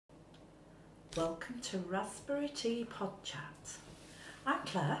Welcome to Raspberry Tea Pod Chat. I'm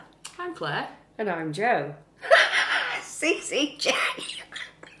Claire. I'm Claire. And I'm Jo. CCJ.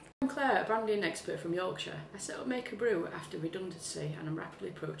 I'm Claire, a branding expert from Yorkshire. I set up Make a Brew after redundancy and I'm rapidly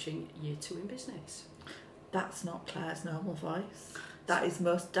approaching year 2 in business. That's not Claire's normal voice. That is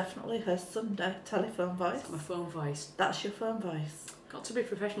most definitely her Sunday telephone voice. That's my phone voice. That's your phone voice. Got to be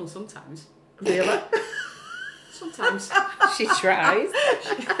professional sometimes. Really? Sometimes. She tries.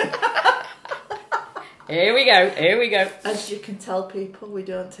 Here we go. As you can tell people, we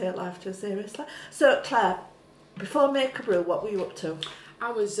don't take life too seriously. So, Claire, before Make a Brew, what were you up to?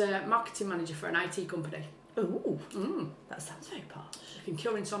 I was marketing manager for an IT company. Ooh, that sounds very posh. You can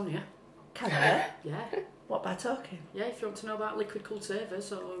cure insomnia. Can I? Yeah. What by talking? Yeah, if you want to know about liquid cooled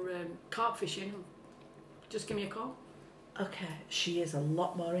servers or carp fishing, just give me a call. Okay, she is a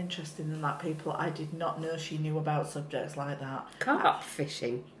lot more interesting than that, people. I did not know she knew about subjects like that. Carp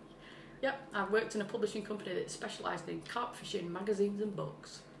fishing. Yep, I've worked in a publishing company that specialised in carp fishing magazines and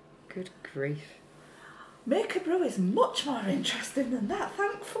books. Good grief. Make a Brew is much more interesting than that,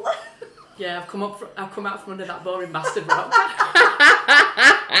 thankfully. Yeah, I've come out from under that boring bastard rock.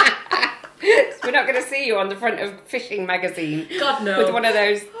 We're not going to see you on the front of Fishing magazine. God no. With one of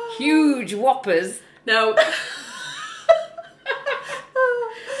those huge whoppers. No.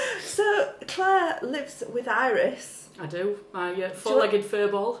 So, Claire lives with Iris. I do. My four-legged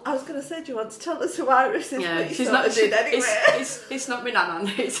furball. I was going to say, do you want to tell us who Iris is? Yeah, But you she's sort not. of did anyway. It's not my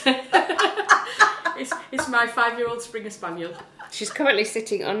nanan. It's my 5-year-old Springer Spaniel. She's currently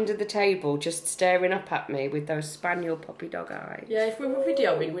sitting under the table just staring up at me with those spaniel puppy dog eyes. Yeah, if we were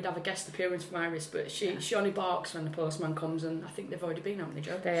videoing, we'd have a guest appearance from Iris, but she only barks when the postman comes, and I think they've already been, haven't they,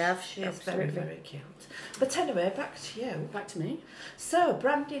 Jo? They have. She is absolutely. very, very cute. But anyway, back to you. Back to me. So,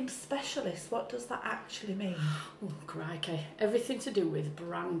 branding specialist, what does that actually mean? Oh, crikey. Everything to do with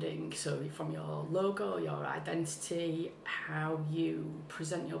branding. So from your logo, your identity, how you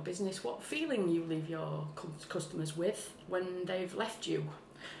present your business, what feeling you leave your customers with when they've left you.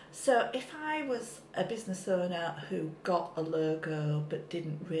 So, if I was a business owner who got a logo but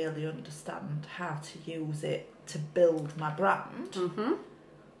didn't really understand how to use it to build my brand,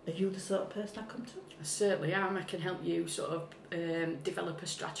 are you the sort of person I come to? I certainly am. I can help you sort of develop a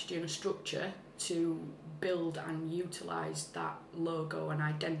strategy and a structure to build and utilise that logo and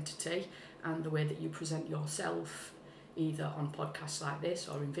identity and the way that you present yourself, either on podcasts like this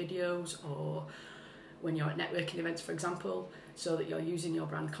or in videos or when you're at networking events, for example, so that you're using your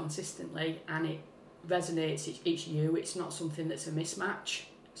brand consistently and it resonates, it's you, it's not something that's a mismatch.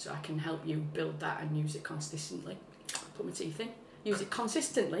 So I can help you build that and use it consistently. Put my teeth in. Use it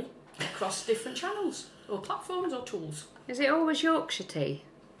consistently across different channels or platforms or tools. Is it always Yorkshire tea?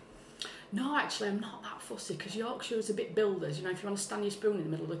 No, actually, I'm not that fussy because Yorkshire is a bit builders. You know, if you want to stand your spoon in the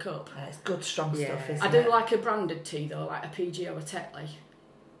middle of the cup. It's good, strong stuff, isn't I it? do like a branded tea though, like a PG or a Tetley.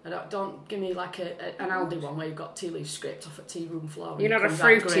 Don't give me like an Aldi one where you've got tea leaf script off at tea room floor. You're not a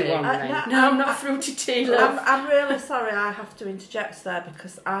fruity one, then? No, I'm not a fruity tea, love. I'm really sorry I have to interject there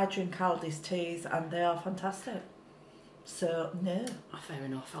because I drink Aldi's teas and they are fantastic. So, no. Oh, fair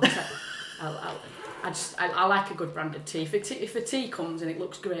enough. I like a good branded tea. If a tea comes and it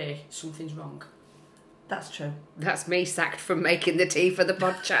looks grey, something's wrong. That's true. That's me sacked from making the tea for the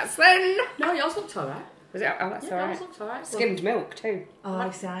podcasts then. No, yours looked alright. Was it? Oh, that's Yeah, alright. yours looked alright. Skimmed milk too. Oh, I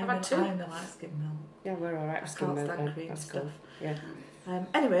see, I'm had two. the like skim milk. Yeah, we're alright I with skimmed can't milk stand then. cream That's stuff. cool. Yeah.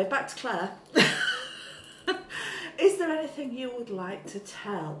 Anyway, back to Claire. Is there anything you would like to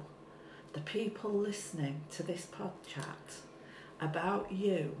tell the people listening to this pod chat about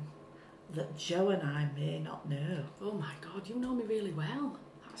you that Jo and I may not know? Oh my God, you know me really well.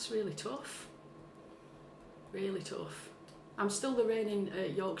 That's really tough. Really tough. I'm still the reigning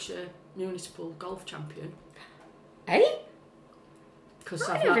Yorkshire Municipal Golf Champion. Hey? Cause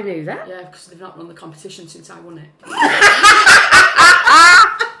I never knew that. Yeah, because they've not run the competition since I won it.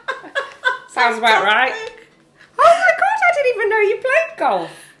 Sounds about right. Oh my God, I didn't even know you played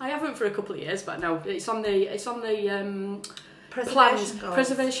golf. I haven't for a couple of years, but no, it's on the Preservation goals.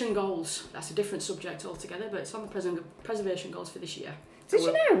 preservation goals. That's a different subject altogether, but it's on the preservation goals for this year. Did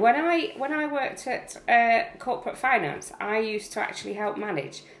you know when I worked at corporate finance, I used to actually help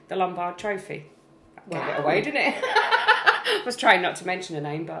manage the Lombard Trophy. That gave it away, didn't it? I was trying not to mention a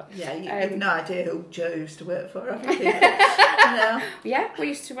name, but Yeah, you've no idea who Jo used to work for, have you? No. yeah, we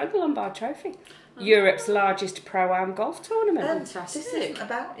used to run the Lombard Trophy, Europe's largest pro-am golf tournament. Fantastic. This isn't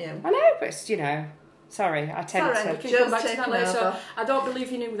about you. I know, but sorry, I tend Sorry, We to. can come Jo's back to that taken later. So over. I don't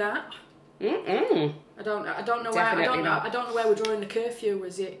believe you knew that. Mm-mm. I don't know where. Definitely not. I don't know where we're drawing the curfew.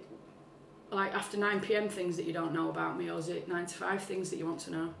 Is it like after 9 p.m. things that you don't know about me, or is it 9 to 5 things that you want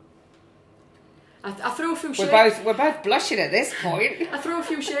to know? I threw a few We're both blushing at this point. I threw a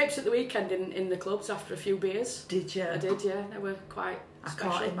few shapes at the weekend in the clubs after a few beers. Did you? I did, yeah. They were quite special.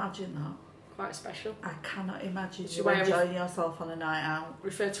 I can't imagine that. Quite special. I cannot imagine It's you why I enjoying yourself on a night out.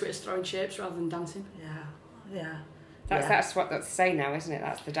 Refer to it as throwing shapes rather than dancing. Yeah. That's what that's say now, isn't it?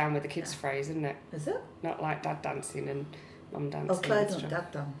 That's the down with the kids phrase, isn't it? Is it? Not like dad dancing and mum dancing. Oh, Claire and doesn't stuff.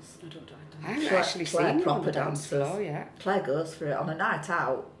 dad dance. I don't do I haven't Claire- actually Claire seen proper proper dance dances. floor yet. Claire goes for it on a night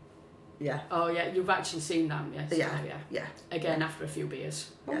out. Yeah. Oh yeah, you've actually seen them, yes. Yeah. Oh, yeah. Yeah. Again after a few beers.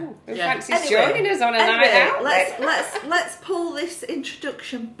 Oh, who Yeah. fancies joining us on a night out? Let's pull this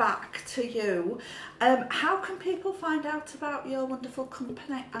introduction back to you. How can people find out about your wonderful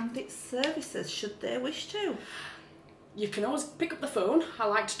company and its services should they wish to? You can always pick up the phone. I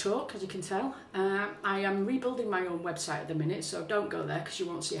like to talk, as you can tell. I am rebuilding my own website at the minute, so don't go there because you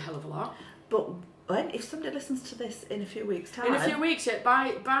won't see a hell of a lot. But if somebody listens to this in a few weeks' time, In a few weeks, yeah,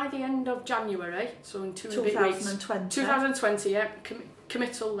 by the end of January, so in 2 and a bit weeks, 2020, yeah,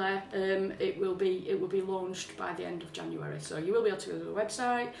 committal there. It will be launched by the end of January. So you will be able to go to the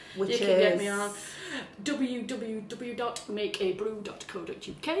website. which You can is get me on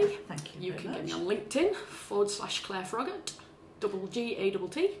www.makeabrew.co.uk. Thank you. You very can get me much. on LinkedIn /Claire Froggatt,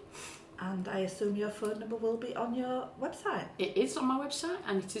 GATT. And I assume your phone number will be on your website. It is on my website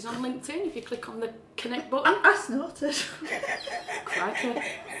and it is on LinkedIn. If you click on the connect button, As noted. crikey.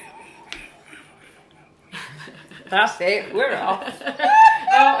 That's it. We're off.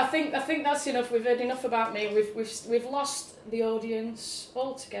 I think that's enough. We've heard enough about me. We've lost the audience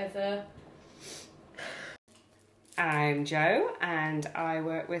altogether. I'm Jo, and I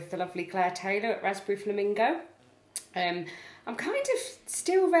work with the lovely Claire Taylor at Raspberry Flamingo. I'm kind of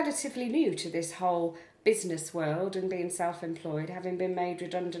still relatively new to this whole business world and being self-employed, having been made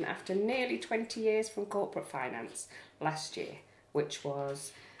redundant after nearly 20 years from corporate finance last year, which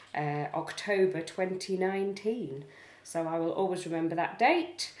was October 2019. So I will always remember that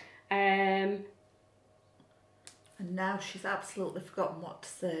date. And now she's absolutely forgotten what to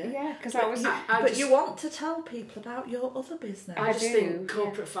say. Yeah, because I was... But you want to tell people about your other business. I just do, think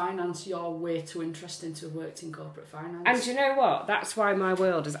corporate finance, you're way too interesting to have worked in corporate finance. And do you know what? That's why my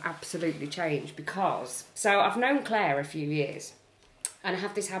world has absolutely changed because... So I've known Claire a few years and I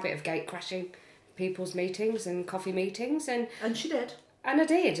have this habit of gate crashing people's meetings and coffee meetings and And she did. I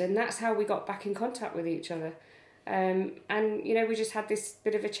did, and that's how we got back in contact with each other. And, you know, we just had this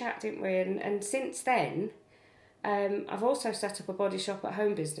bit of a chat, didn't we? And since then, I've also set up a body shop at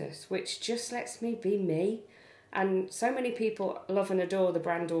home business, which just lets me be me. And so many people love and adore the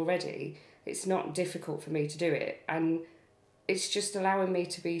brand already. It's not difficult for me to do it. And it's just allowing me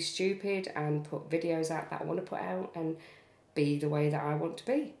to be stupid and put videos out that I want to put out and be the way that I want to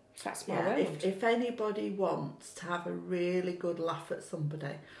be. That's my world. If anybody wants to have a really good laugh at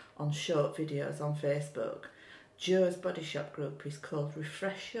somebody on short videos on Facebook, Jo's Body Shop group is called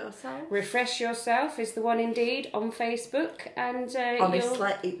Refresh Yourself. Refresh Yourself is the one indeed on Facebook, and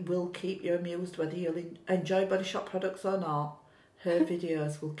honestly, it will keep you amused whether you'll enjoy Body Shop products or not. Her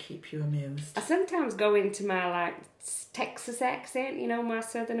videos will keep you amused. I sometimes go into my Texas accent, you know, my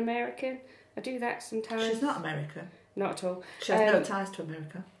Southern American. I do that sometimes. She's not American. Not at all. She has no ties to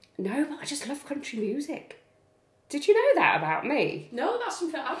America. No, but I just love country music. Did you know that about me? No, that's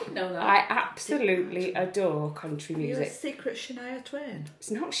something I didn't know that. I absolutely adore country You're a music. secret Shania Twain.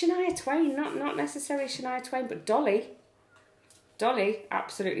 It's not Shania Twain, not necessarily Shania Twain, but Dolly. Dolly,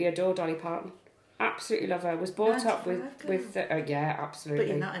 absolutely adore Dolly Parton. Absolutely love her. Was brought up with yeah, absolutely.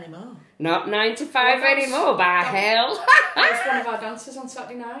 But you're not anymore. Not 9 to 5 anymore, by hell. That was one of our dancers on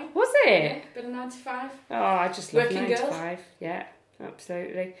Saturday night. Was it? Yeah, bit of 9 to 5. Oh, I just love Working 9 to girls. 5. Yeah,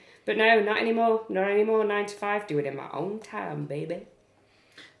 absolutely. But no, not anymore. Not anymore. 9 to 5. Do it in my own time, baby.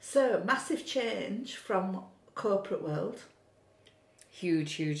 So, massive change from corporate world.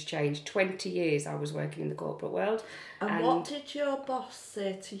 Huge, huge change. 20 years I was working in the corporate world. And what did your boss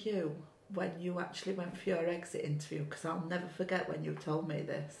say to you when you actually went for your exit interview? Because I'll never forget when you told me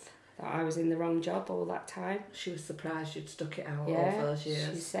this. That I was in the wrong job all that time. She was surprised you'd stuck it out Yeah, all those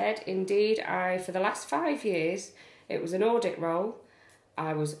years. she said, indeed, for the last 5 years, it was an audit role.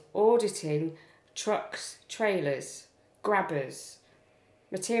 I was auditing trucks, trailers, grabbers,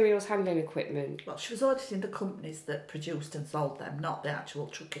 materials handling equipment. Well, she was auditing the companies that produced and sold them, not the actual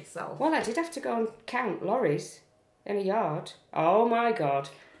truck itself. Well, I did have to go and count lorries in a yard. Oh my God.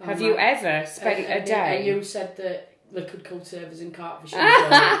 Have you ever spent a day... And you said that liquid cold servers and cart fishing.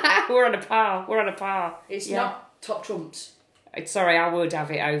 We're on a par. We're on a par. It's Yeah. not top trumps. Sorry, I would have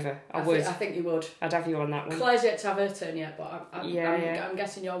it over. I would. I think you would. I'd have you on that one. Claire's yet to have her turn yet, but I'm Yeah.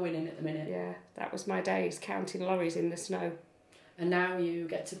 guessing you're winning at the minute. Yeah, that was my days, counting lorries in the snow. And now you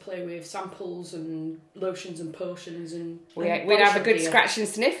get to play with samples and lotions and potions and We'd body have a shop good gear. scratch and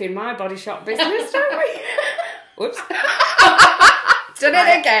sniff in my body shop business, don't we? Whoops. Done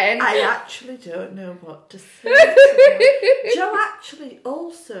it again. I actually don't know what to say. To Jo actually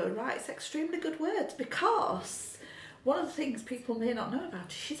also writes extremely good words, because one of the things people may not know about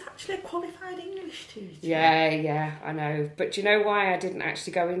is she's actually a qualified English teacher. Yeah, I know. But do you know why I didn't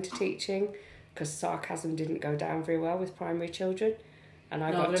actually go into teaching? Because sarcasm didn't go down very well with primary children. And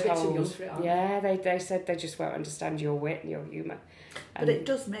I got they're a bit too young told, for it, aren't yeah, they said they just won't understand your wit and your humour. But it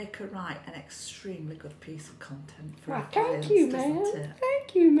does make her write an extremely good piece of content for our Thank clients, you, doesn't man. it?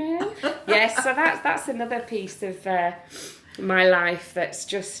 Thank you, man. Yes, so that's another piece of my life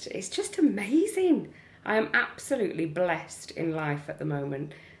that's it's just amazing. I am absolutely blessed in life at the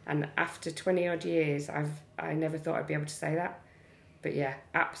moment, and after 20 odd years, I never thought I'd be able to say that. But yeah,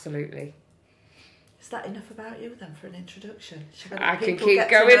 absolutely. Is that enough about you then for an introduction? I can keep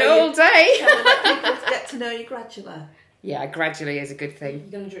going all day. Shall we let people get to know you gradually? Yeah, gradually is a good thing. You're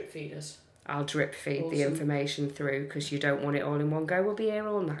going to drip feed us. I'll drip feed the Awesome. information through, because you don't want it all in one go. We'll be here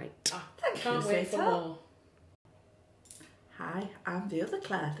all night. Thank Can't you, wait for sweetheart. more. Hi, I'm the other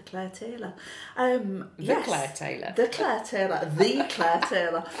Claire, the Claire Taylor. Claire Taylor. The Claire Taylor. The Claire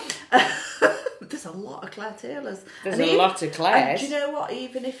Taylor. There's a lot of Claire Taylors. There's And a lot of And Claires. do you know what?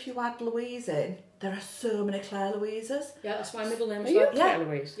 Even if you add Louise in, there are so many Claire Louises. Yeah, that's my middle name Are as you well. Claire Yeah.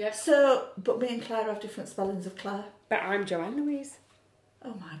 Louise? Yeah. So, but me and Claire have different spellings of Claire. But I'm Joanne Louise.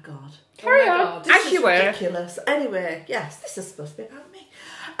 Oh my God. Carry my on. God. This As is you were. ridiculous. Anyway, yes, this is supposed to be about me.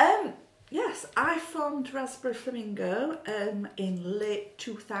 Yes, I formed Raspberry Flamingo in late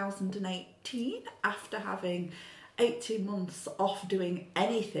 2018 after having 18 months off doing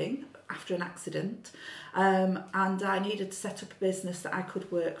anything after an accident, and I needed to set up a business that I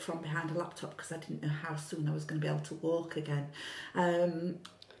could work from behind a laptop because I didn't know how soon I was going to be able to walk again.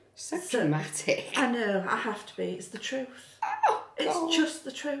 So So- dramatic. I know, I have to be, it's the truth. Oh, God. It's just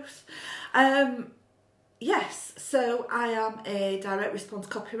the truth. Yes, so I am a direct response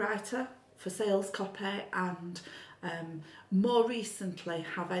copywriter for sales copy, and more recently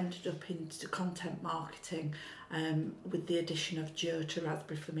have ended up into content marketing. With the addition of Jo to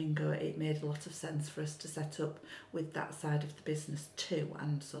Raspberry Flamingo, it made a lot of sense for us to set up with that side of the business too,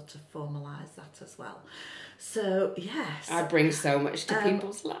 and sort of formalise that as well. So yes, I bring so much to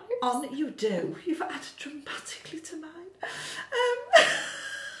people's lives. you do. You've added dramatically to mine.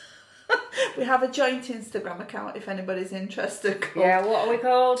 We have a joint Instagram account if anybody's interested. Called Yeah, what are we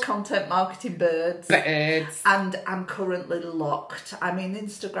called? Content Marketing Birds. Birds. And I'm currently locked. I'm in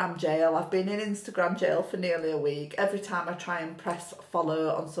Instagram jail. I've been in Instagram jail for nearly a week. Every time I try and press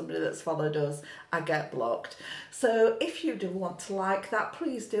follow on somebody that's followed us, I get blocked. So if you do want to like that,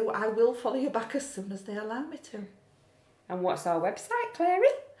 please do. I will follow you back as soon as they allow me to. And what's our website, Clary?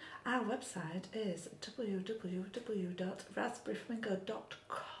 Our website is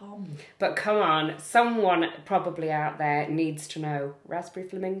www.raspberryflamingo.com. But come on, someone probably out there needs to know Raspberry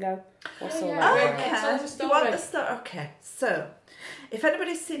Flamingo. What's all Yeah, that? yeah. about? Okay. Tell us a You story. want the story? Okay, so if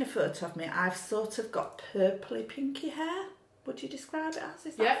anybody's seen a photo of me, I've sort of got purpley pinky hair. Would you describe it as?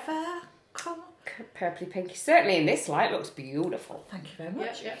 Is that Yeah. fair colour? Purpley pinky. Certainly in this light, looks beautiful. Thank you very Yeah,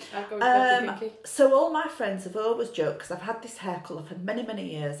 much. yeah. I'll go with purple pinky. So all my friends have always joked, because I've had this hair colour for many,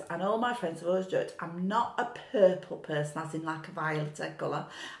 many years, and all my friends have always joked, I'm not a purple person, as in like a violet colour,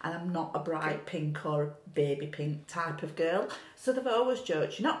 and I'm not a bright pink or a baby pink type of girl. So they've always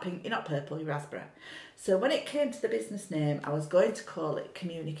joked, you're not pink, you're not purple, you're raspberry. So when it came to the business name, I was going to call it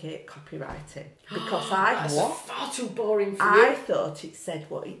Communicate Copywriting, because That's far too boring for I you. thought it said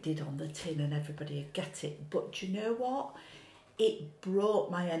what it did on the tin and everybody would get it. But do you know what? It brought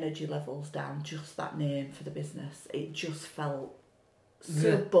my energy levels down, just that name for the business. It just felt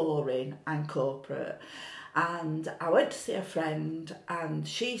so boring and corporate. And I went to see a friend and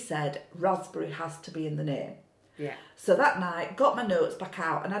she said Raspberry has to be in the name. Yeah. So that night, got my notes back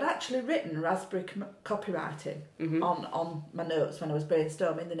out, and I'd actually written Raspberry Copywriting on my notes when I was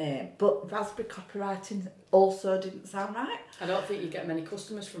brainstorming the name. But Raspberry Copywriting also didn't sound right. I don't think you get many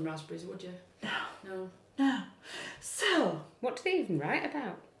customers from raspberries, would you? No. No. So, What do they even write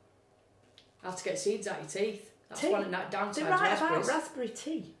about? How to get seeds out your teeth. That's tea. one of the downsides They of write about raspberries. raspberry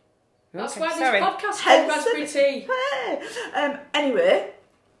tea. That's Okay, why this sorry. podcast is Hence called Raspberry the- Tea.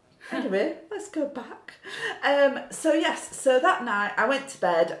 Anyway, let's go back. So that night I went to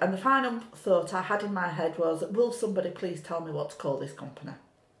bed, and the final thought I had in my head was, will somebody please tell me what to call this company?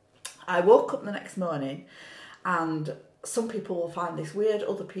 I woke up the next morning, and some people will find this weird,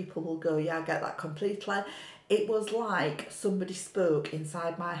 other people will go, yeah, I get that completely. It was like somebody spoke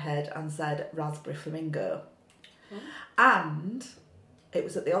inside my head and said Raspberry Flamingo. And it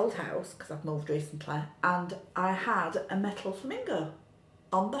was at the old house, because I've moved recently, and I had a metal flamingo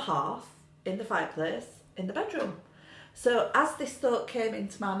on the hearth, in the fireplace, in the bedroom. So as this thought came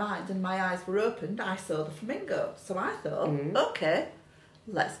into my mind and my eyes were opened, I saw the flamingo. So I thought, okay,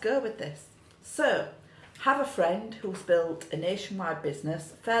 let's go with this. So, have a friend who's built a nationwide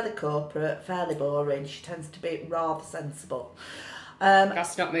business, fairly corporate, fairly boring. She tends to be rather sensible.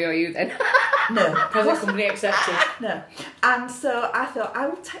 That's not me or you then. No. Present company accepted. No. And so I thought I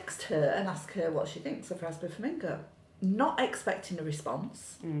will text her and ask her what she thinks of Raspberry Flamingo. Not expecting a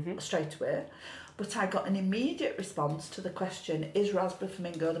response straight away, but I got an immediate response to the question, is Raspberry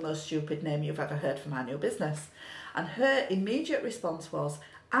Flamingo the most stupid name you've ever heard for my new business? And her immediate response was,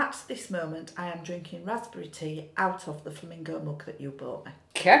 at this moment I am drinking raspberry tea out of the flamingo mug that you bought me.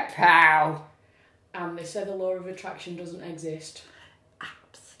 Kapow! And they say the law of attraction doesn't exist.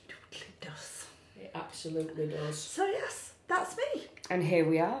 Absolutely does. It absolutely does. So yes, that's me. And here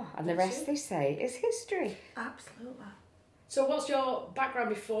we are, and the rest, they say, is history. Absolutely. So what's your background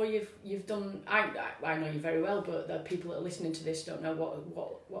before you've done? I know you very well, but the people that are listening to this don't know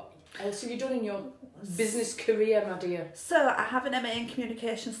what else have you done in your business career, my dear? So I have an MA in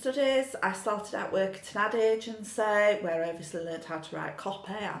Communication Studies. I started out working at an ad agency where I obviously learned how to write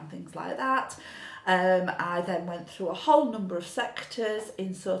copy and things like that. I then went through a whole number of sectors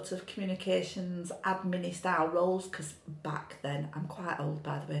in sort of communications admin style roles, because back then, I'm quite old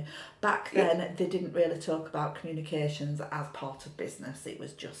by the way, back then they didn't really talk about communications as part of business. It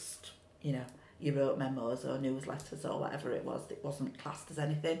was just, you know, you wrote memos or newsletters or whatever it was. It wasn't classed as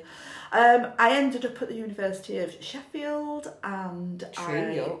anything. I ended up at the University of Sheffield, and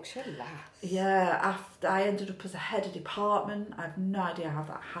True Yorkshire lass. yeah, after I ended up as a head of department. I have no idea how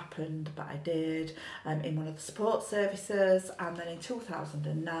that happened, but I did, in one of the support services. And then in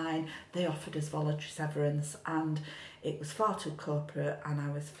 2009, they offered us voluntary severance, and it was far too corporate, and I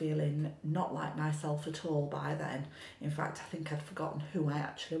was feeling not like myself at all by then. In fact, I think I'd forgotten who I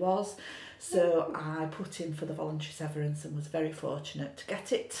actually was. So I put in for the voluntary severance and was very fortunate to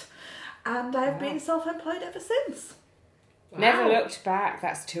get it. And I've been self-employed ever since. Wow. Never looked back.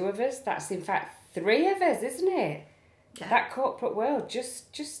 That's two of us. That's in fact three of us, isn't it? Yeah. That corporate world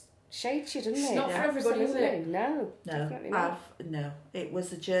just shades you, doesn't It's it? not for everybody, is it? Absolutely. No, No, definitely not. no. It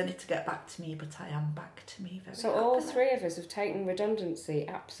was a journey to get back to me, but I am back to me very So all happily. three of us have taken redundancy,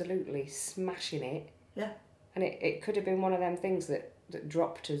 absolutely smashing it. Yeah. And it could have been one of them things that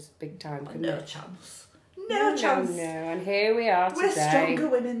dropped us big time, couldn't No it? chance. No chance. No. And here we are We're today. stronger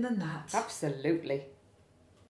women than that. Absolutely.